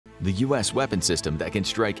the U.S. weapon system that can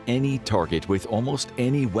strike any target with almost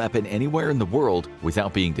any weapon anywhere in the world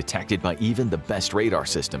without being detected by even the best radar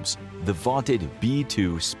systems, the vaunted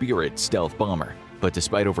B-2 Spirit stealth bomber. But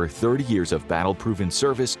despite over 30 years of battle-proven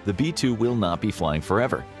service, the B-2 will not be flying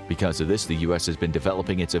forever. Because of this, the U.S. has been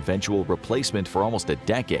developing its eventual replacement for almost a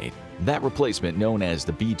decade. That replacement, known as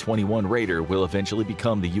the B-21 Raider, will eventually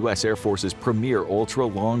become the U.S. Air Force's premier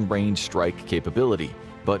ultra-long-range strike capability.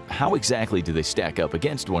 But how exactly do they stack up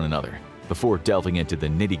against one another? Before delving into the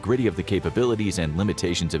nitty-gritty of the capabilities and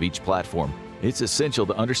limitations of each platform, it's essential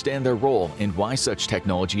to understand their role and why such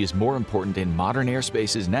technology is more important in modern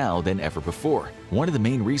airspaces now than ever before. One of the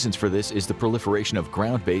main reasons for this is the proliferation of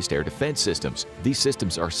ground-based air defense systems. These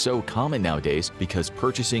systems are so common nowadays because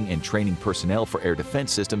purchasing and training personnel for air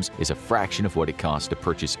defense systems is a fraction of what it costs to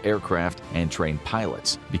purchase aircraft and train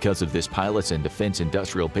pilots. Because of this, pilots and defense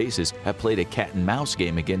industrial bases have played a cat-and-mouse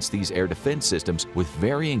game against these air defense systems with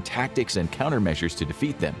varying tactics and countermeasures to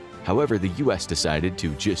defeat them. However, the U.S. decided to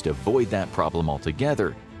just avoid that problem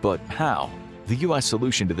altogether. But how? The U.S.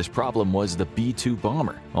 solution to this problem was the B-2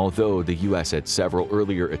 bomber. Although the U.S. had several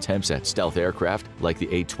earlier attempts at stealth aircraft, like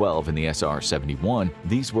the A-12 and the SR-71,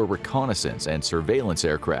 these were reconnaissance and surveillance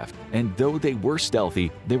aircraft. And though they were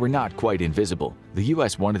stealthy, they were not quite invisible. The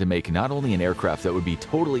U.S. wanted to make not only an aircraft that would be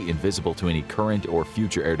totally invisible to any current or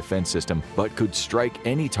future air defense system, but could strike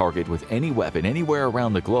any target with any weapon anywhere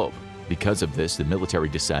around the globe. Because of this, the military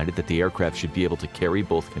decided that the aircraft should be able to carry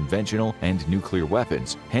both conventional and nuclear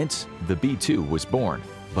weapons. Hence, the B-2 was born.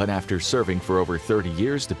 But after serving for over 30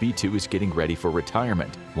 years, the B-2 is getting ready for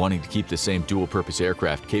retirement. Wanting to keep the same dual-purpose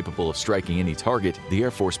aircraft capable of striking any target, the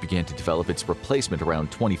Air Force began to develop its replacement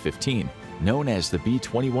around 2015. Known as the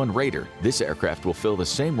B-21 Raider, this aircraft will fill the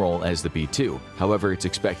same role as the B-2. However, it's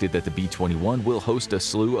expected that the B-21 will host a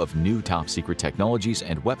slew of new top-secret technologies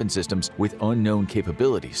and weapon systems with unknown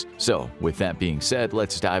capabilities. So, with that being said,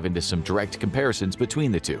 let's dive into some direct comparisons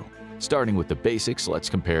between the two. Starting with the basics, let's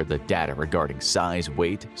compare the data regarding size,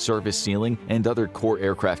 weight, service ceiling, and other core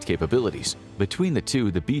aircraft capabilities. Between the two,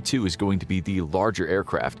 the B-2 is going to be the larger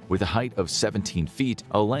aircraft with a height of 17 feet,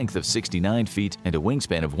 a length of 69 feet, and a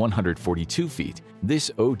wingspan of 142 feet. This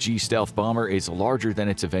OG stealth bomber is larger than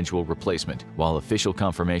its eventual replacement. While official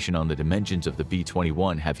confirmation on the dimensions of the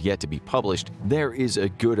B-21 have yet to be published, there is a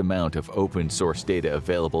good amount of open-source data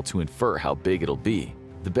available to infer how big it'll be.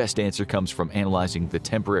 The best answer comes from analyzing the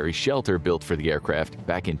temporary shelter built for the aircraft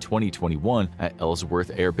back in 2021 at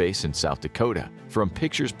Ellsworth Air Base in South Dakota. From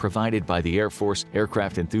pictures provided by the Air Force,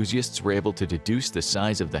 aircraft enthusiasts were able to deduce the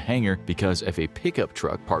size of the hangar because of a pickup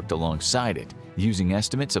truck parked alongside it. Using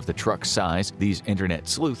estimates of the truck's size, these internet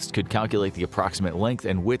sleuths could calculate the approximate length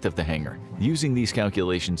and width of the hangar. Using these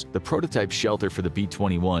calculations, the prototype shelter for the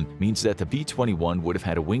B-21 means that the B-21 would have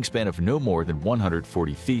had a wingspan of no more than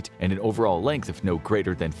 140 feet and an overall length of no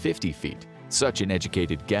greater than 50 feet. Such an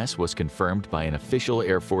educated guess was confirmed by an official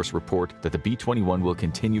Air Force report that the B-21 will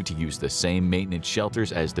continue to use the same maintenance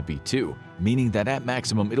shelters as the B-2, meaning that at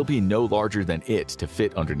maximum it'll be no larger than it to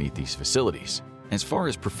fit underneath these facilities. As far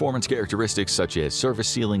as performance characteristics such as service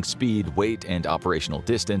ceiling, speed, weight, and operational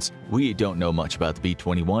distance, we don't know much about the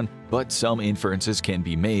B-21, but some inferences can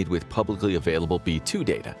be made with publicly available B-2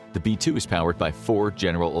 data. The B-2 is powered by 4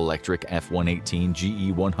 General Electric F-118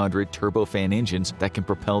 GE100 turbofan engines that can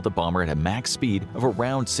propel the bomber at a max speed of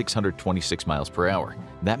around 626 miles per hour.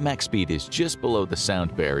 That max speed is just below the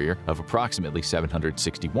sound barrier of approximately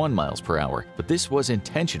 761 miles per hour, but this was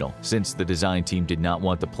intentional since the design team did not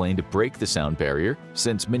want the plane to break the sound barrier,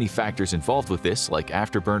 since many factors involved with this, like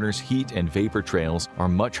afterburners, heat, and vapor trails, are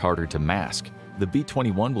much harder to mask. The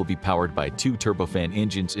B-21 will be powered by 2 turbofan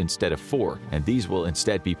engines instead of 4, and these will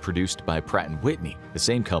instead be produced by Pratt & Whitney, the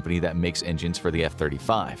same company that makes engines for the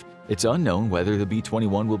F-35. It's unknown whether the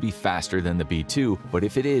B-21 will be faster than the B-2, but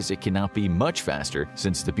if it is, it cannot be much faster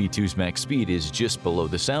since the B-2's max speed is just below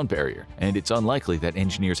the sound barrier, and it's unlikely that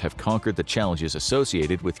engineers have conquered the challenges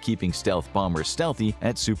associated with keeping stealth bombers stealthy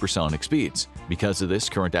at supersonic speeds. Because of this,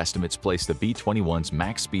 current estimates place the B-21's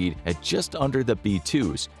max speed at just under the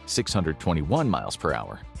B-2's 621 miles per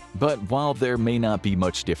hour. But while there may not be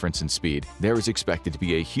much difference in speed, there is expected to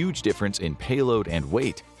be a huge difference in payload and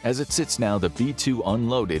weight. As it sits now, the B-2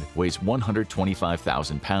 unloaded weighs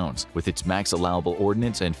 125,000 pounds. With its max allowable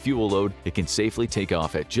ordnance and fuel load, it can safely take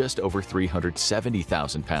off at just over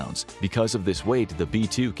 370,000 pounds. Because of this weight, the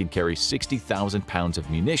B-2 can carry 60,000 pounds of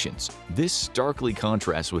munitions. This starkly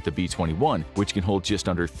contrasts with the B-21, which can hold just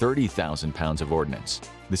under 30,000 pounds of ordnance.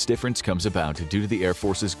 This difference comes about due to the Air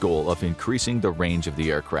Force's goal of increasing the range of the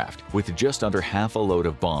aircraft. With just under half a load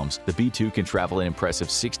of bombs, the B-2 can travel an impressive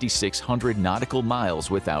 6,600 nautical miles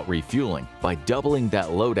without refueling. By doubling that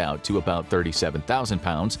loadout to about 37,000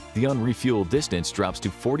 pounds, the unrefueled distance drops to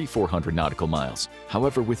 4,400 nautical miles.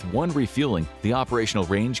 However, with one refueling, the operational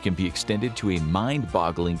range can be extended to a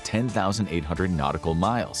mind-boggling 10,800 nautical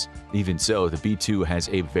miles. Even so, the B-2 has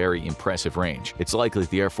a very impressive range. It's likely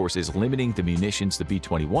the Air Force is limiting the munitions the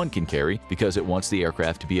B-21 can carry because it wants the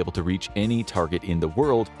aircraft to be able to reach any target in the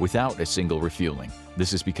world without a single refueling.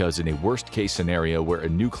 This is because in a worst-case scenario where a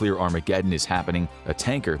nuclear Armageddon is happening, a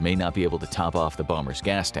tanker may not be able to top off the bomber's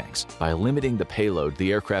gas tanks. By limiting the payload,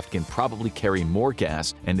 the aircraft can probably carry more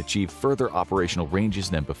gas and achieve further operational ranges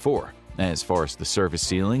than before. As far as the surface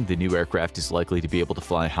ceiling, the new aircraft is likely to be able to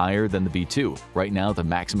fly higher than the B-2. Right now, the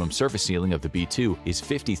maximum surface ceiling of the B-2 is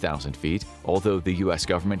 50,000 feet, although the US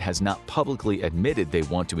government has not publicly admitted they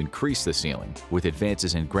want to increase the ceiling. With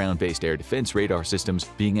advances in ground-based air defense radar systems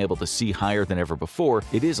being able to see higher than ever before,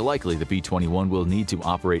 it is likely the B-21 will need to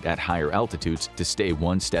operate at higher altitudes to stay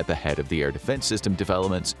one step ahead of the air defense system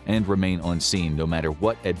developments and remain unseen no matter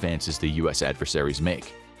what advances the US adversaries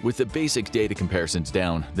make. With the basic data comparisons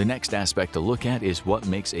down, the next aspect to look at is what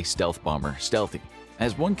makes a stealth bomber stealthy.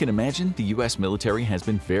 As one can imagine, the US military has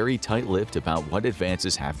been very tight-lipped about what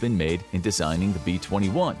advances have been made in designing the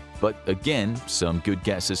B-21. But again, some good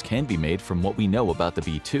guesses can be made from what we know about the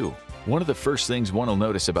B-2. One of the first things one will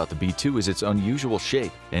notice about the B-2 is its unusual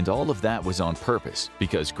shape, and all of that was on purpose,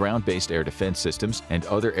 because ground-based air defense systems and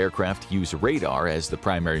other aircraft use radar as the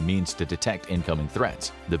primary means to detect incoming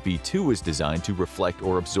threats. The B-2 was designed to reflect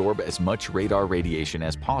or absorb as much radar radiation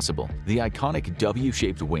as possible. The iconic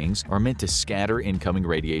W-shaped wings are meant to scatter incoming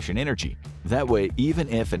radiation energy. That way, even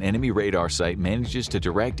if an enemy radar site manages to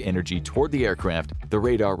direct energy toward the aircraft, the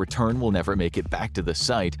radar return will never make it back to the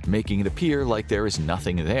site, making it appear like there is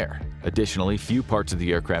nothing there. Additionally, few parts of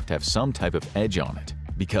the aircraft have some type of edge on it.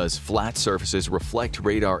 Because flat surfaces reflect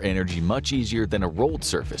radar energy much easier than a rolled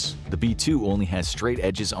surface, the B-2 only has straight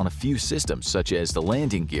edges on a few systems, such as the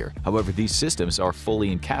landing gear. However, these systems are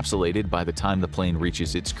fully encapsulated by the time the plane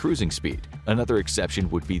reaches its cruising speed. Another exception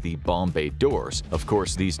would be the bomb bay doors. Of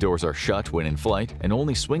course, these doors are shut when in flight and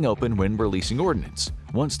only swing open when releasing ordnance.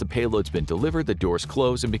 Once the payload's been delivered, the doors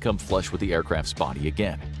close and become flush with the aircraft's body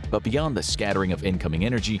again. But beyond the scattering of incoming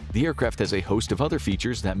energy, the aircraft has a host of other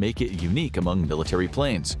features that make it unique among military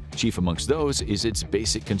planes. Chief amongst those is its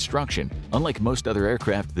basic construction. Unlike most other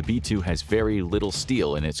aircraft, the B-2 has very little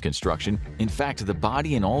steel in its construction. In fact, the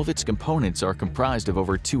body and all of its components are comprised of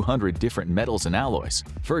over 200 different metals and alloys.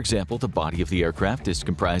 For example, the body of the aircraft is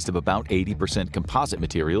comprised of about 80% composite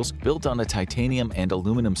materials built on a titanium and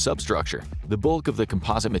aluminum substructure. The bulk of the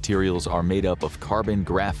composite materials are made up of carbon,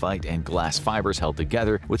 graphite, and glass fibers held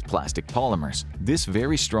together with plastic polymers. This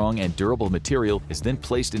very strong and durable material is then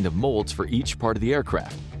placed into molds for each part of the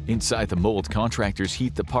aircraft. Inside the mold, contractors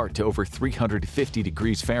heat the part to over 350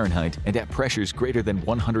 degrees Fahrenheit and at pressures greater than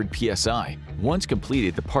 100 psi. Once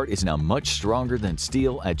completed, the part is now much stronger than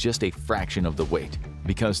steel at just a fraction of the weight.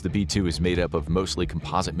 Because the B-2 is made up of mostly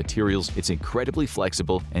composite materials, it's incredibly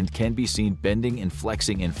flexible and can be seen bending and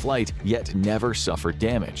flexing in flight, yet never suffer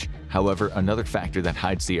damage. However, another factor that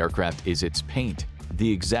hides the aircraft is its paint.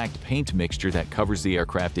 The exact paint mixture that covers the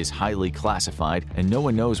aircraft is highly classified, and no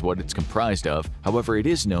one knows what it's comprised of. However, it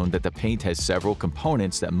is known that the paint has several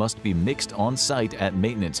components that must be mixed on-site at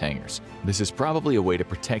maintenance hangars. This is probably a way to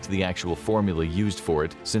protect the actual formula used for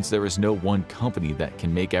it, since there is no one company that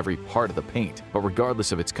can make every part of the paint. But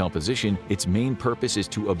regardless of its composition, its main purpose is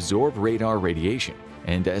to absorb radar radiation.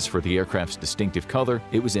 And as for the aircraft's distinctive color,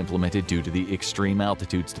 it was implemented due to the extreme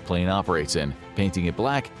altitudes the plane operates in. Painting it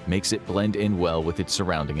black makes it blend in well with its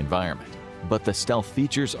surrounding environment. But the stealth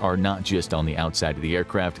features are not just on the outside of the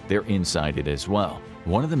aircraft, they're inside it as well.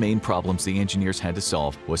 One of the main problems the engineers had to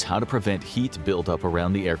solve was how to prevent heat buildup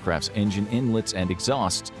around the aircraft's engine inlets and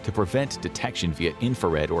exhausts to prevent detection via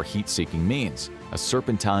infrared or heat-seeking means. A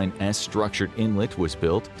serpentine S-structured inlet was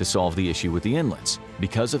built to solve the issue with the inlets.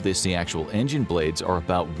 Because of this, the actual engine blades are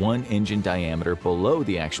about 1 engine diameter below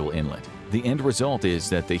the actual inlet. The end result is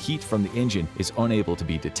that the heat from the engine is unable to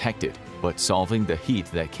be detected, but solving the heat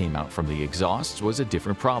that came out from the exhausts was a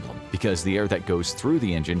different problem, because the air that goes through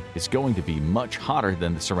the engine is going to be much hotter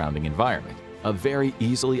than the surrounding environment. A very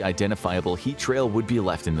easily identifiable heat trail would be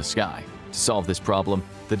left in the sky. To solve this problem,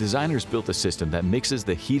 the designers built a system that mixes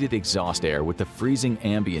the heated exhaust air with the freezing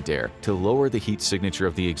ambient air to lower the heat signature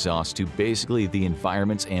of the exhaust to basically the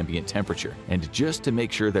environment's ambient temperature. And just to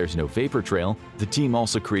make sure there's no vapor trail, the team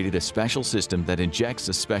also created a special system that injects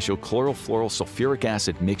a special chlorofluorosulfuric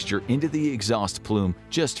acid mixture into the exhaust plume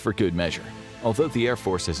just for good measure. Although the Air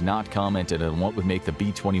Force has not commented on what would make the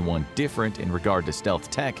B-21 different in regard to stealth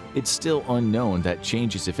tech, it's still unknown that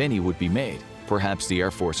changes, if any, would be made. Perhaps the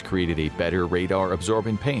Air Force created a better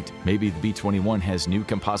radar-absorbent paint. Maybe the B-21 has new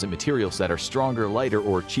composite materials that are stronger, lighter,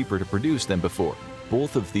 or cheaper to produce than before.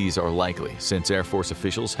 Both of these are likely, since Air Force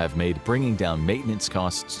officials have made bringing down maintenance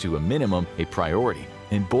costs to a minimum a priority,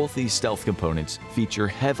 and both these stealth components feature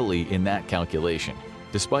heavily in that calculation.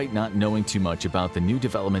 Despite not knowing too much about the new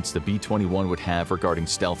developments the B-21 would have regarding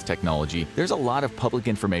stealth technology, there's a lot of public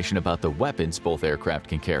information about the weapons both aircraft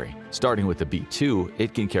can carry. Starting with the B-2,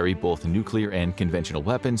 it can carry both nuclear and conventional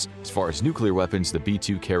weapons. As far as nuclear weapons, the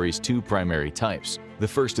B-2 carries two primary types. The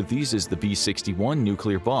first of these is the B-61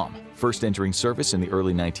 nuclear bomb. First entering service in the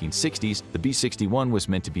early 1960s, the B-61 was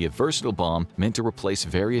meant to be a versatile bomb meant to replace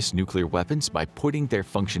various nuclear weapons by putting their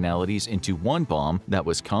functionalities into one bomb that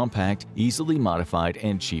was compact, easily modified,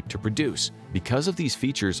 and cheap to produce. Because of these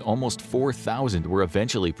features, almost 4,000 were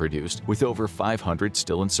eventually produced, with over 500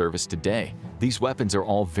 still in service today. These weapons are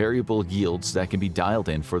all variable yields that can be dialed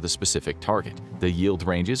in for the specific target. The yield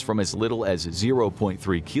ranges from as little as 0.3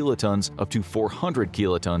 kilotons up to 400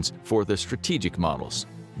 kilotons for the strategic models.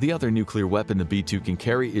 The other nuclear weapon the B-2 can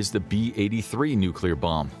carry is the B-83 nuclear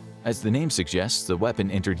bomb. As the name suggests, the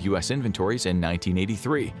weapon entered U.S. inventories in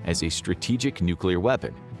 1983 as a strategic nuclear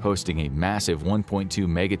weapon. Posting a massive 1.2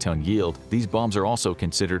 megaton yield, these bombs are also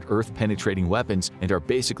considered Earth-penetrating weapons and are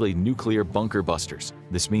basically nuclear bunker busters.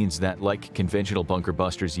 This means that, like conventional bunker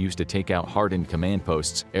busters used to take out hardened command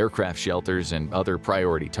posts, aircraft shelters, and other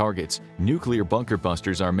priority targets, nuclear bunker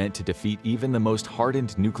busters are meant to defeat even the most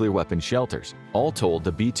hardened nuclear weapon shelters. All told,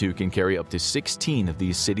 the B-2 can carry up to 16 of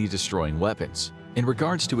these city-destroying weapons. In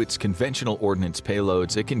regards to its conventional ordnance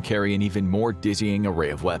payloads, it can carry an even more dizzying array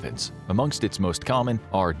of weapons. Amongst its most common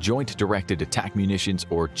are Joint Directed Attack Munitions,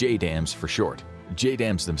 or JDAMs for short.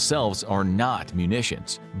 JDAMs themselves are not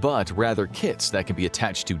munitions, but rather kits that can be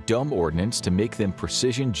attached to dumb ordnance to make them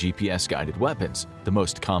precision GPS-guided weapons. The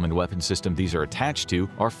most common weapon system these are attached to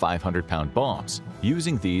are 500-pound bombs.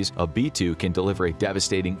 Using these, a B-2 can deliver a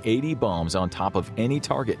devastating 80 bombs on top of any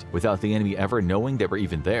target without the enemy ever knowing they were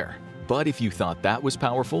even there. But if you thought that was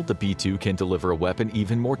powerful, the B-2 can deliver a weapon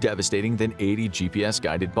even more devastating than 80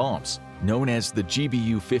 GPS-guided bombs. Known as the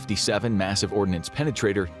GBU-57 Massive Ordnance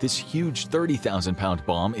Penetrator, this huge 30,000-pound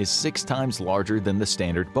bomb is 6 times larger than the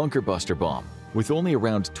standard bunker buster bomb. With only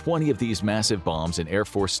around 20 of these massive bombs in Air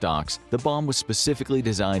Force stocks, the bomb was specifically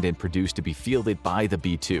designed and produced to be fielded by the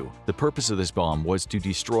B-2. The purpose of this bomb was to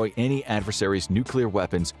destroy any adversary's nuclear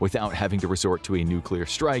weapons without having to resort to a nuclear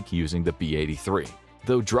strike using the B-83.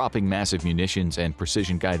 Though dropping massive munitions and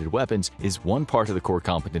precision-guided weapons is one part of the core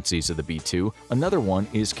competencies of the B-2, another one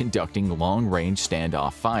is conducting long-range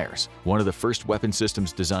standoff fires. One of the first weapon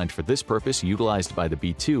systems designed for this purpose utilized by the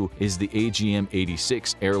B-2 is the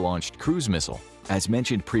AGM-86 air-launched cruise missile. As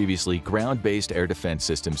mentioned previously, ground-based air defense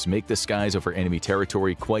systems make the skies over enemy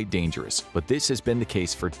territory quite dangerous, but this has been the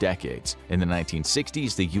case for decades. In the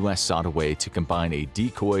 1960s, the US sought a way to combine a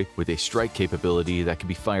decoy with a strike capability that could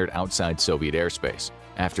be fired outside Soviet airspace.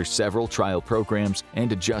 After several trial programs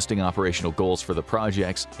and adjusting operational goals for the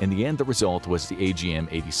projects, in the end the result was the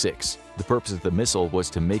AGM-86. The purpose of the missile was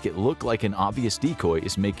to make it look like an obvious decoy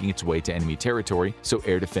is making its way to enemy territory so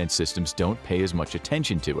air defense systems don't pay as much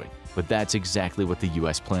attention to it. But that's exactly what the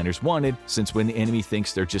US planners wanted, since when the enemy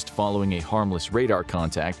thinks they're just following a harmless radar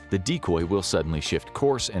contact, the decoy will suddenly shift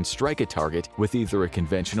course and strike a target with either a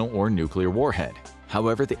conventional or nuclear warhead.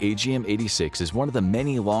 However, the AGM-86 is one of the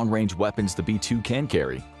many long-range weapons the B-2 can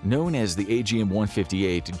carry. Known as the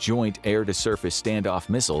AGM-158 Joint Air-to-Surface Standoff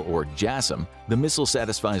Missile, or JASSM, the missile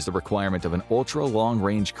satisfies the requirement of an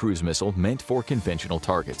ultra-long-range cruise missile meant for conventional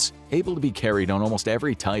targets. Able to be carried on almost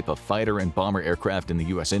every type of fighter and bomber aircraft in the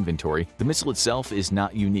US inventory, the missile itself is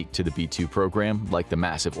not unique to the B-2 program like the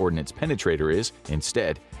Massive Ordnance Penetrator is.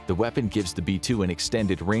 Instead, the weapon gives the B-2 an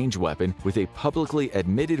extended range weapon with a publicly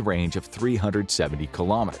admitted range of 370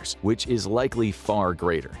 kilometers, which is likely far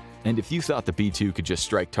greater. And if you thought the B-2 could just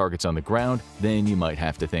strike targets on the ground, then you might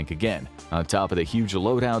have to think again. On top of the huge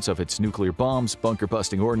loadouts of its nuclear bombs,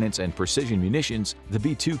 bunker-busting ordnance, and precision munitions, the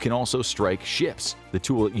B-2 can also strike ships. The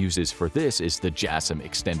tool it uses for this is the JASSM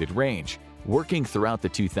Extended Range. Working throughout the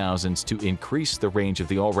 2000s to increase the range of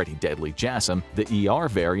the already deadly JASSM, the ER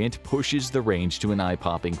variant pushes the range to an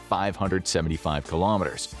eye-popping 575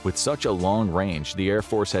 kilometers. With such a long range, the Air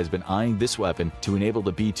Force has been eyeing this weapon to enable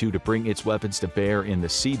the B-2 to bring its weapons to bear in the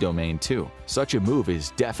sea domain too. Such a move is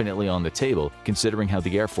definitely on the table, considering how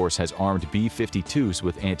the Air Force has armed B-52s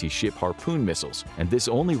with anti-ship Harpoon missiles, and this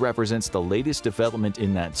only represents the latest development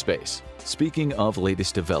in that space. Speaking of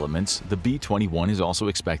latest developments, the B-21 is also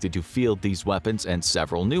expected to field these weapons and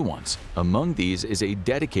several new ones. Among these is a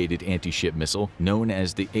dedicated anti-ship missile known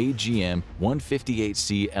as the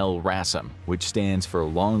AGM-158C LRASM, which stands for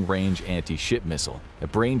Long Range Anti-Ship Missile. A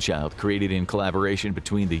brainchild created in collaboration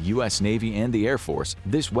between the U.S. Navy and the Air Force,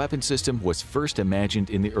 this weapon system was first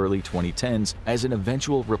imagined in the early 2010s as an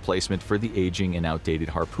eventual replacement for the aging and outdated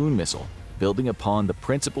Harpoon missile. Building upon the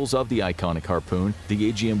principles of the iconic Harpoon,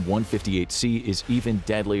 the AGM-158C is even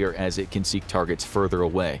deadlier as it can seek targets further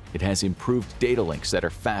away. It has improved data links that are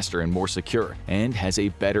faster and more secure, and has a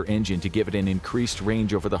better engine to give it an increased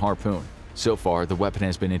range over the Harpoon. So far, the weapon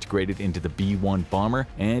has been integrated into the B-1 bomber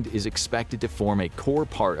and is expected to form a core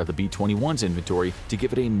part of the B-21's inventory to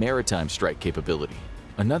give it a maritime strike capability.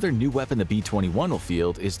 Another new weapon the B-21 will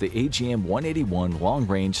field is the AGM-181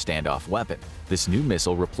 long-range standoff weapon. This new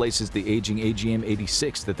missile replaces the aging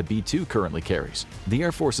AGM-86 that the B-2 currently carries. The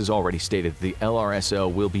Air Force has already stated that the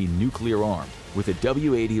LRSO will be nuclear-armed, with a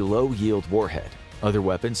W-80 low-yield warhead. Other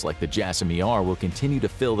weapons, like the JASSM-ER, will continue to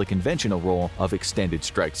fill the conventional role of extended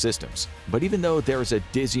strike systems. But even though there is a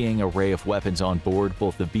dizzying array of weapons on board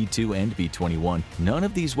both the B-2 and B-21, none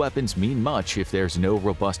of these weapons mean much if there's no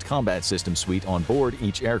robust combat system suite on board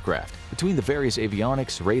each aircraft. Between the various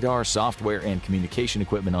avionics, radar, software, and communication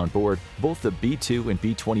equipment on board, both the B-2 and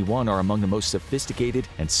B-21 are among the most sophisticated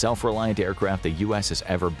and self-reliant aircraft the U.S. has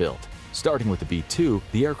ever built. Starting with the B-2,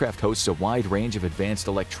 the aircraft hosts a wide range of advanced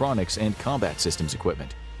electronics and combat systems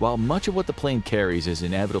equipment. While much of what the plane carries is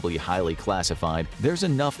inevitably highly classified, there's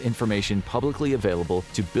enough information publicly available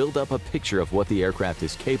to build up a picture of what the aircraft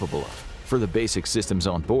is capable of. For the basic systems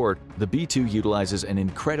on board, the B-2 utilizes an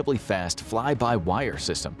incredibly fast fly-by-wire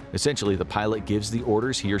system. Essentially, the pilot gives the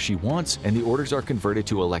orders he or she wants, and the orders are converted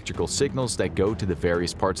to electrical signals that go to the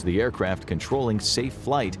various parts of the aircraft, controlling safe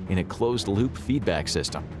flight in a closed-loop feedback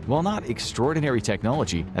system. While not extraordinary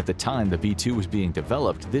technology, at the time the B-2 was being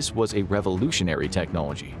developed, this was a revolutionary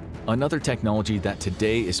technology. Another technology that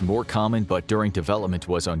today is more common but during development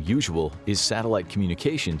was unusual is satellite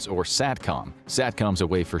communications, or SATCOM. SATCOM's a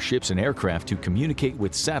way for ships and aircraft to communicate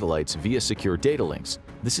with satellites via secure data links.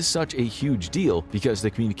 This is such a huge deal because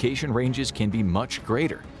the communication ranges can be much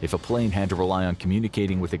greater. If a plane had to rely on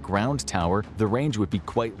communicating with a ground tower, the range would be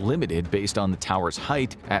quite limited based on the tower's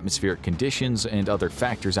height, atmospheric conditions, and other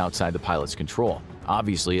factors outside the pilot's control.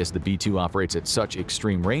 Obviously, as the B-2 operates at such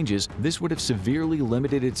extreme ranges, this would have severely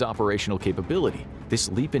limited its operational capability. This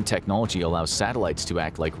leap in technology allows satellites to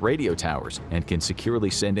act like radio towers and can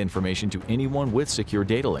securely send information to anyone with secure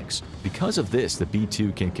data links. Because of this, the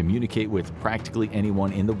B-2 can communicate with practically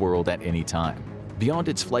anyone in the world at any time. Beyond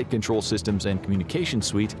its flight control systems and communication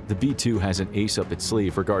suite, the B-2 has an ace up its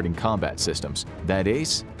sleeve regarding combat systems. That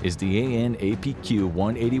ace is the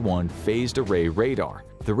AN/APQ-181 Phased Array Radar.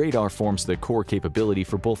 The radar forms the core capability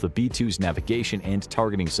for both the B-2's navigation and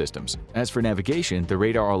targeting systems. As for navigation, the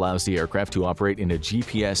radar allows the aircraft to operate in a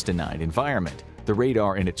GPS-denied environment. The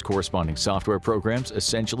radar and its corresponding software programs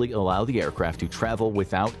essentially allow the aircraft to travel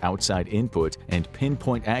without outside input and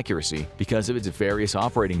pinpoint accuracy because of its various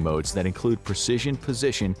operating modes that include precision,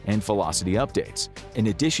 position, and velocity updates. In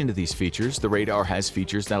addition to these features, the radar has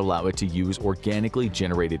features that allow it to use organically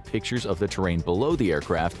generated pictures of the terrain below the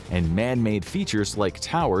aircraft and man-made features like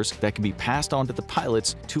towers that can be passed on to the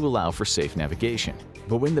pilots to allow for safe navigation.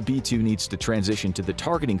 But when the B-2 needs to transition to the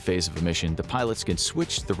targeting phase of a mission, the pilots can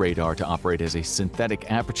switch the radar to operate as a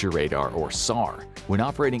synthetic aperture radar, or SAR. When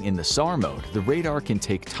operating in the SAR mode, the radar can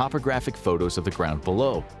take topographic photos of the ground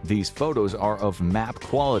below. These photos are of map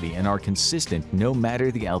quality and are consistent no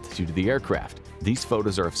matter the altitude of the aircraft. These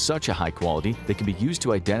photos are of such a high quality they can be used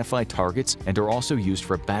to identify targets and are also used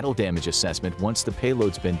for battle damage assessment once the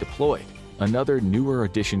payload's been deployed. Another newer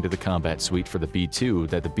addition to the combat suite for the B-2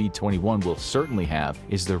 that the B-21 will certainly have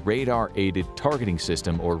is the Radar-Aided Targeting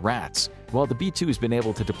System, or RATS. While the B-2 has been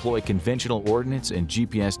able to deploy conventional ordnance in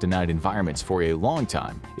GPS-denied environments for a long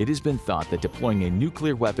time, it has been thought that deploying a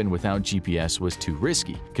nuclear weapon without GPS was too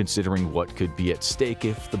risky, considering what could be at stake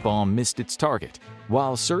if the bomb missed its target.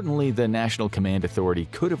 While certainly the National Command Authority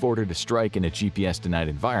could have ordered a strike in a GPS-denied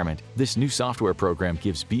environment, this new software program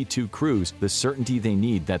gives B-2 crews the certainty they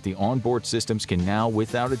need that the onboard systems can now,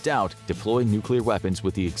 without a doubt, deploy nuclear weapons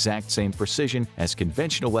with the exact same precision as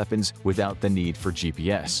conventional weapons without the need for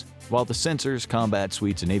GPS. While the sensors, combat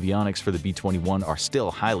suites, and avionics for the B-21 are still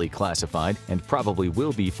highly classified and probably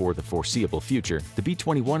will be for the foreseeable future, the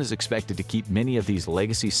B-21 is expected to keep many of these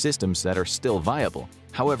legacy systems that are still viable.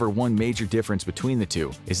 However, one major difference between the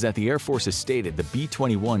two is that the Air Force has stated the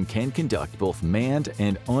B-21 can conduct both manned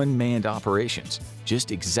and unmanned operations.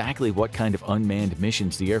 Just exactly what kind of unmanned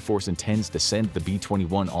missions the Air Force intends to send the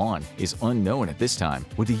B-21 on is unknown at this time.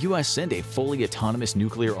 Would the U.S. send a fully autonomous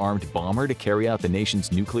nuclear-armed bomber to carry out the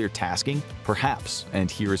nation's nuclear tasking? Perhaps,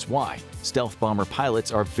 and here's why. Stealth bomber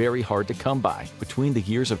pilots are very hard to come by. Between the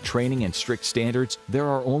years of training and strict standards, there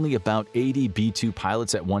are only about 80 B-2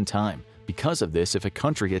 pilots at one time. Because of this, if a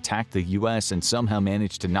country attacked the U.S. and somehow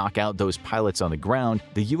managed to knock out those pilots on the ground,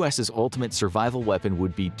 the U.S.'s ultimate survival weapon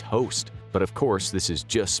would be toast. But of course, this is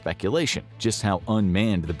just speculation. Just how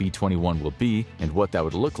unmanned the B-21 will be and what that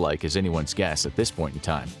would look like is anyone's guess at this point in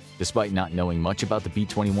time. Despite not knowing much about the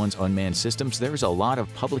B-21's unmanned systems, there is a lot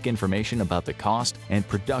of public information about the cost and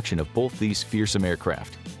production of both these fearsome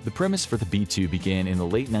aircraft. The premise for the B-2 began in the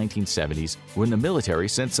late 1970s when the military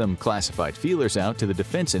sent some classified feelers out to the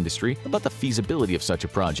defense industry about the feasibility of such a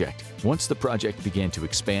project. Once the project began to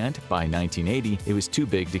expand, by 1980, it was too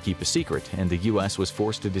big to keep a secret, and the U.S. was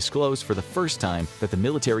forced to disclose for the first time that the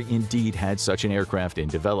military indeed had such an aircraft in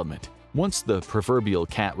development. Once the proverbial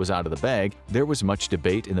cat was out of the bag, there was much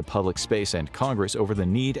debate in the public space and Congress over the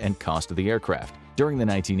need and cost of the aircraft. During the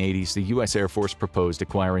 1980s, the U.S. Air Force proposed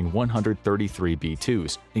acquiring 133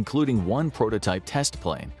 B-2s, including one prototype test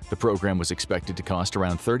plane. The program was expected to cost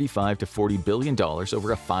around $35 to $40 billion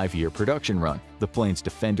over a 5-year production run. The plane's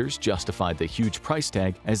defenders justified the huge price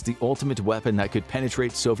tag as the ultimate weapon that could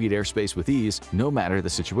penetrate Soviet airspace with ease, no matter the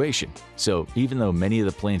situation. So, even though many of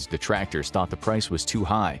the plane's detractors thought the price was too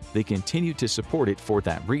high, they continued to support it for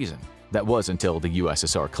that reason. That was until the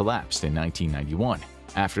USSR collapsed in 1991.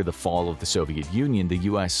 After the fall of the Soviet Union, the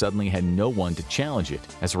U.S. suddenly had no one to challenge it.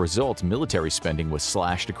 As a result, military spending was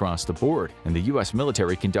slashed across the board, and the U.S.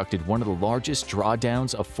 military conducted one of the largest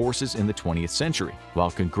drawdowns of forces in the 20th century.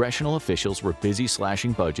 While congressional officials were busy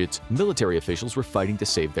slashing budgets, military officials were fighting to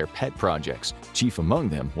save their pet projects. Chief among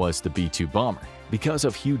them was the B-2 bomber. Because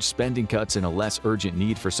of huge spending cuts and a less urgent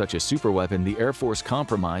need for such a superweapon, the Air Force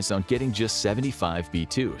compromised on getting just 75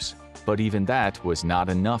 B-2s. But even that was not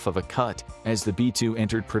enough of a cut. As the B-2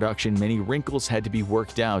 entered production, many wrinkles had to be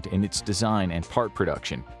worked out in its design and part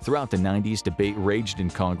production. Throughout the 90s, debate raged in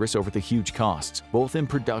Congress over the huge costs, both in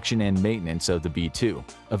production and maintenance of the B-2.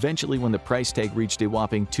 Eventually, when the price tag reached a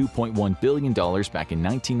whopping $2.1 billion back in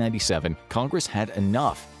 1997, Congress had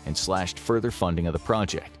enough and slashed further funding of the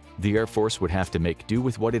project. The Air Force would have to make do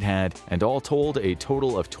with what it had, and all told, a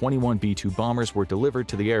total of 21 B-2 bombers were delivered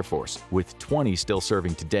to the Air Force, with 20 still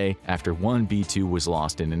serving today after one B-2 was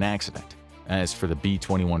lost in an accident. As for the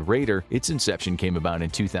B-21 Raider, its inception came about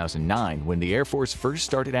in 2009 when the Air Force first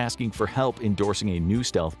started asking for help endorsing a new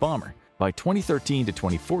stealth bomber. By 2013 to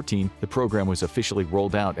 2014, the program was officially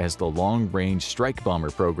rolled out as the Long Range Strike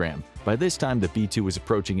Bomber program. By this time, the B-2 was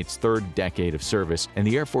approaching its third decade of service, and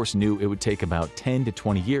the Air Force knew it would take about 10 to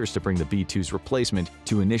 20 years to bring the B-2's replacement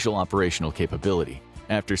to initial operational capability.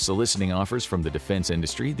 After soliciting offers from the defense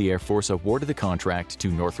industry, the Air Force awarded the contract to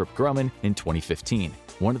Northrop Grumman in 2015.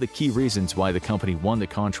 One of the key reasons why the company won the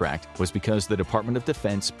contract was because the Department of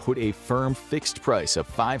Defense put a firm fixed price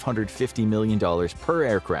of $550 million per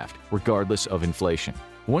aircraft, regardless of inflation.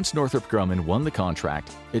 Once Northrop Grumman won the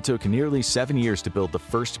contract, it took nearly 7 years to build the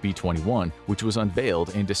first B-21, which was unveiled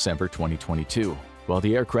in December 2022. While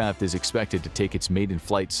the aircraft is expected to take its maiden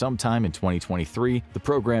flight sometime in 2023, the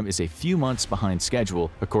program is a few months behind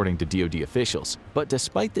schedule, according to DoD officials. But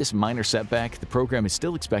despite this minor setback, the program is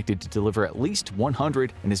still expected to deliver at least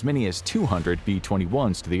 100 and as many as 200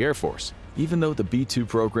 B-21s to the Air Force. Even though the B-2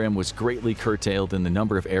 program was greatly curtailed in the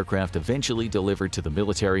number of aircraft eventually delivered to the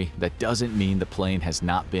military, that doesn't mean the plane has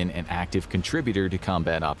not been an active contributor to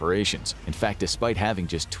combat operations. In fact, despite having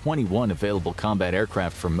just 21 available combat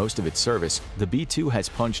aircraft for most of its service, the B-2 has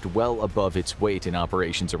punched well above its weight in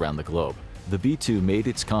operations around the globe. The B-2 made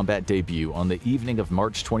its combat debut on the evening of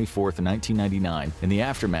March 24, 1999, in the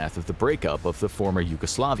aftermath of the breakup of the former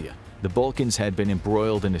Yugoslavia. The Balkans had been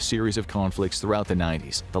embroiled in a series of conflicts throughout the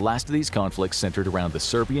 90s. The last of these conflicts centered around the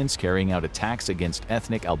Serbians carrying out attacks against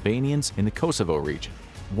ethnic Albanians in the Kosovo region.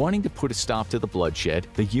 Wanting to put a stop to the bloodshed,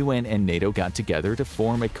 the UN and NATO got together to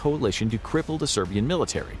form a coalition to cripple the Serbian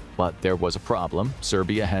military. But there was a problem.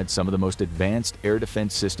 Serbia had some of the most advanced air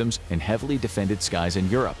defense systems and heavily defended skies in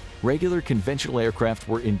Europe. Regular conventional aircraft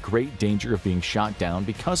were in great danger of being shot down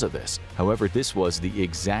because of this. However, this was the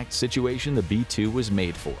exact situation the B-2 was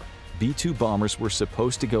made for. B-2 bombers were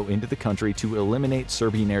supposed to go into the country to eliminate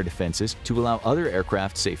Serbian air defenses to allow other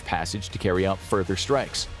aircraft safe passage to carry out further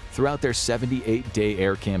strikes. Throughout their 78-day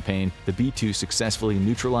air campaign, the B-2 successfully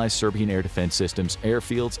neutralized Serbian air defense systems,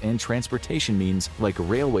 airfields, and transportation means like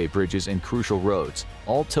railway bridges and crucial roads.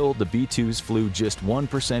 All told, the B-2s flew just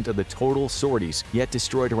 1% of the total sorties, yet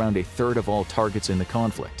destroyed around a third of all targets in the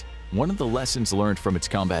conflict. One of the lessons learned from its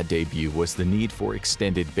combat debut was the need for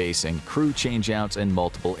extended basing, crew changeouts, and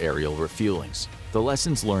multiple aerial refuelings. The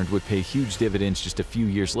lessons learned would pay huge dividends just a few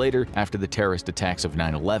years later after the terrorist attacks of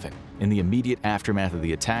 9/11. In the immediate aftermath of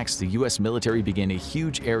the attacks, the U.S. military began a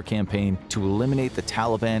huge air campaign to eliminate the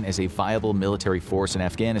Taliban as a viable military force in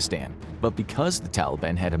Afghanistan. But because the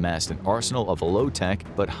Taliban had amassed an arsenal of low-tech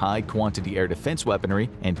but high-quantity air defense weaponry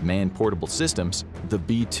and man-portable systems, the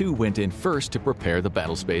B-2 went in first to prepare the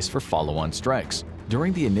battle space for follow-on strikes.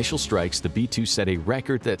 During the initial strikes, the B-2 set a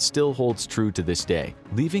record that still holds true to this day.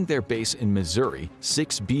 Leaving their base in Missouri,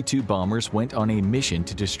 6 B-2 bombers went on a mission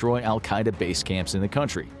to destroy al-Qaeda base camps in the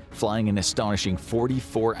country. Flying an astonishing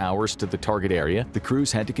 44 hours to the target area, the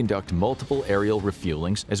crews had to conduct multiple aerial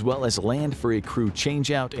refuelings as well as land for a crew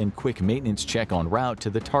changeout and quick maintenance check en route to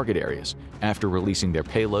the target areas. After releasing their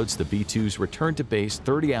payloads, the B-2s returned to base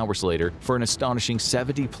 30 hours later for an astonishing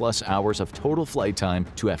 70+ hours of total flight time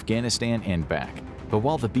to Afghanistan and back. But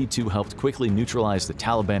while the B-2 helped quickly neutralize the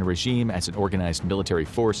Taliban regime as an organized military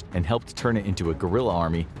force and helped turn it into a guerrilla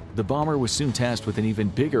army, the bomber was soon tasked with an even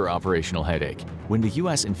bigger operational headache. When the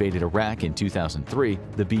U.S. invaded Iraq in 2003,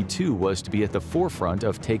 the B-2 was to be at the forefront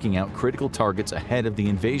of taking out critical targets ahead of the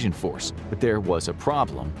invasion force. But there was a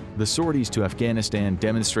problem. The sorties to Afghanistan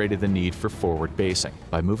demonstrated the need for forward basing.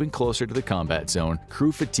 By moving closer to the combat zone,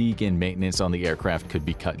 crew fatigue and maintenance on the aircraft could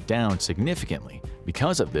be cut down significantly.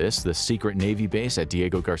 Because of this, the secret Navy base at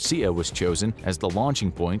Diego Garcia was chosen as the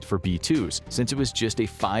launching point for B-2s, since it was just a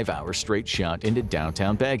 5-hour straight shot into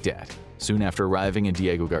downtown Baghdad. Soon after arriving in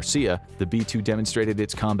Diego Garcia, the B-2 demonstrated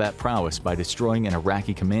its combat prowess by destroying an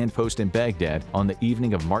Iraqi command post in Baghdad on the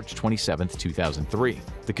evening of March 27, 2003.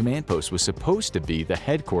 The command post was supposed to be the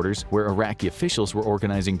headquarters where Iraqi officials were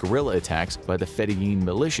organizing guerrilla attacks by the Fedayeen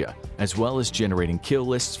militia, as well as generating kill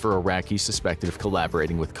lists for Iraqis suspected of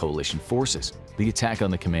collaborating with coalition forces. The attack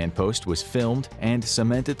on the command post was filmed and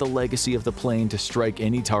cemented the legacy of the plane to strike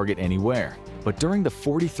any target anywhere. But during the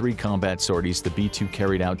 43 combat sorties the B-2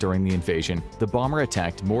 carried out during the invasion, the bomber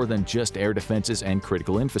attacked more than just air defenses and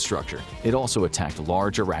critical infrastructure. It also attacked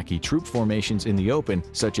large Iraqi troop formations in the open,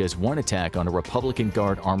 such as one attack on a Republican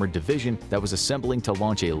Guard armored division that was assembling to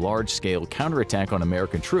launch a large-scale counterattack on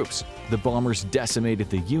American troops. The bombers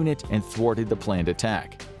decimated the unit and thwarted the planned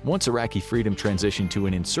attack. Once Iraqi freedom transitioned to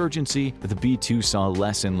an insurgency, the B-2 saw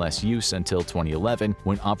less and less use until 2011,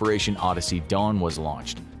 when Operation Odyssey Dawn was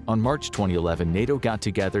launched. On March 2011, NATO got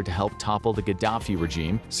together to help topple the Gaddafi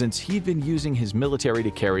regime, since he'd been using his military to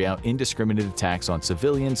carry out indiscriminate attacks on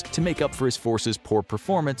civilians to make up for his forces' poor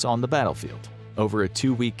performance on the battlefield. Over a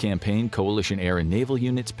 2-week campaign, coalition air and naval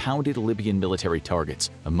units pounded Libyan military targets.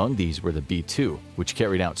 Among these were the B-2, which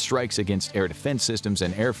carried out strikes against air defense systems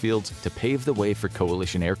and airfields to pave the way for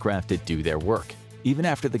coalition aircraft to do their work. Even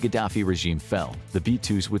after the Gaddafi regime fell, the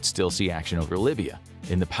B-2s would still see action over Libya.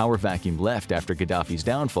 In the power vacuum left after Gaddafi's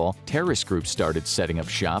downfall, terrorist groups started setting up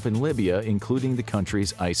shop in Libya, including the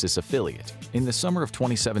country's ISIS affiliate. In the summer of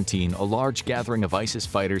 2017, a large gathering of ISIS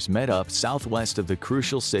fighters met up southwest of the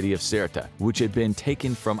crucial city of Sirte, which had been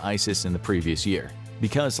taken from ISIS in the previous year.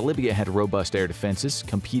 Because Libya had robust air defenses,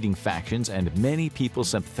 competing factions, and many people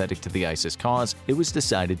sympathetic to the ISIS cause, it was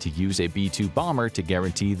decided to use a B-2 bomber to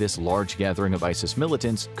guarantee this large gathering of ISIS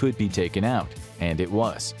militants could be taken out. And it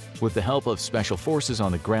was. With the help of special forces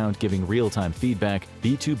on the ground giving real-time feedback,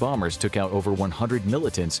 B-2 bombers took out over 100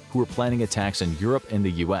 militants who were planning attacks in Europe and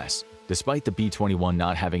the US. Despite the B-21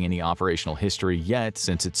 not having any operational history yet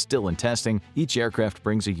since it's still in testing, each aircraft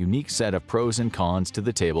brings a unique set of pros and cons to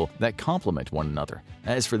the table that complement one another.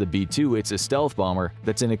 As for the B-2, it's a stealth bomber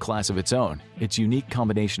that's in a class of its own. Its unique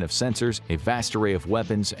combination of sensors, a vast array of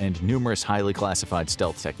weapons, and numerous highly classified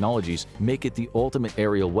stealth technologies make it the ultimate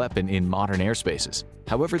aerial weapon in modern airspaces.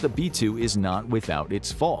 However, the B-2 is not without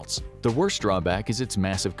its faults. The worst drawback is its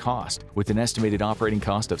massive cost. With an estimated operating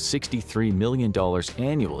cost of $63 million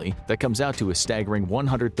annually, that comes out to a staggering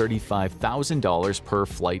 $135,000 per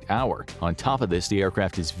flight hour. On top of this, the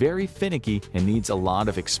aircraft is very finicky and needs a lot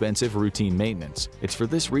of expensive routine maintenance. It's for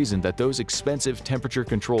this reason that those expensive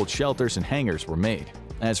temperature-controlled shelters and hangars were made.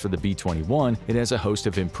 As for the B-21, it has a host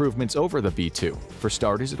of improvements over the B-2. For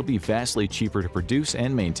starters, it'll be vastly cheaper to produce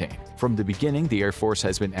and maintain. From the beginning, the Air Force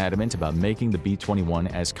has been adamant about making the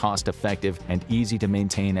B-21 as cost-effective and easy to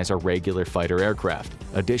maintain as a regular fighter aircraft.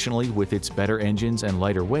 Additionally, with its better engines and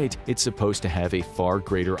lighter weight, it's supposed to have a far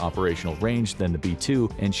greater operational range than the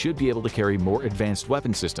B-2 and should be able to carry more advanced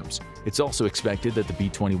weapon systems. It's also expected that the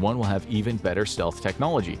B-21 will have even better stealth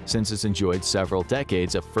technology, since it's enjoyed several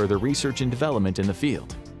decades of further research and development in the field.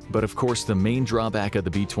 But of course, the main drawback of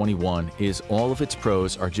the B-21 is all of its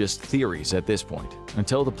pros are just theories at this point.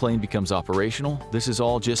 Until the plane becomes operational, this is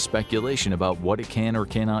all just speculation about what it can or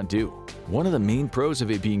cannot do. One of the main pros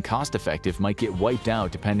of it being cost-effective might get wiped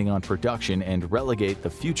out depending on production and relegate the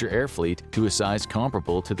future air fleet to a size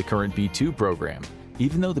comparable to the current B-2 program.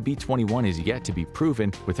 Even though the B-21 is yet to be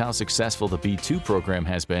proven, with how successful the B-2 program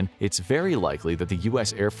has been, it's very likely that the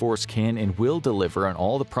U.S. Air Force can and will deliver on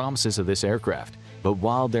all the promises of this aircraft. But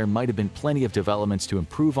while there might have been plenty of developments to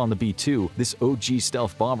improve on the B-2, this OG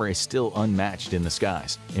stealth bomber is still unmatched in the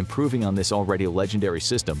skies. Improving on this already legendary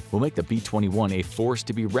system will make the B-21 a force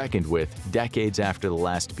to be reckoned with decades after the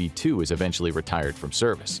last B-2 is eventually retired from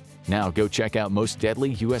service. Now go check out most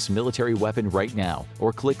deadly U.S. military weapon right now,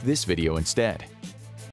 or click this video instead.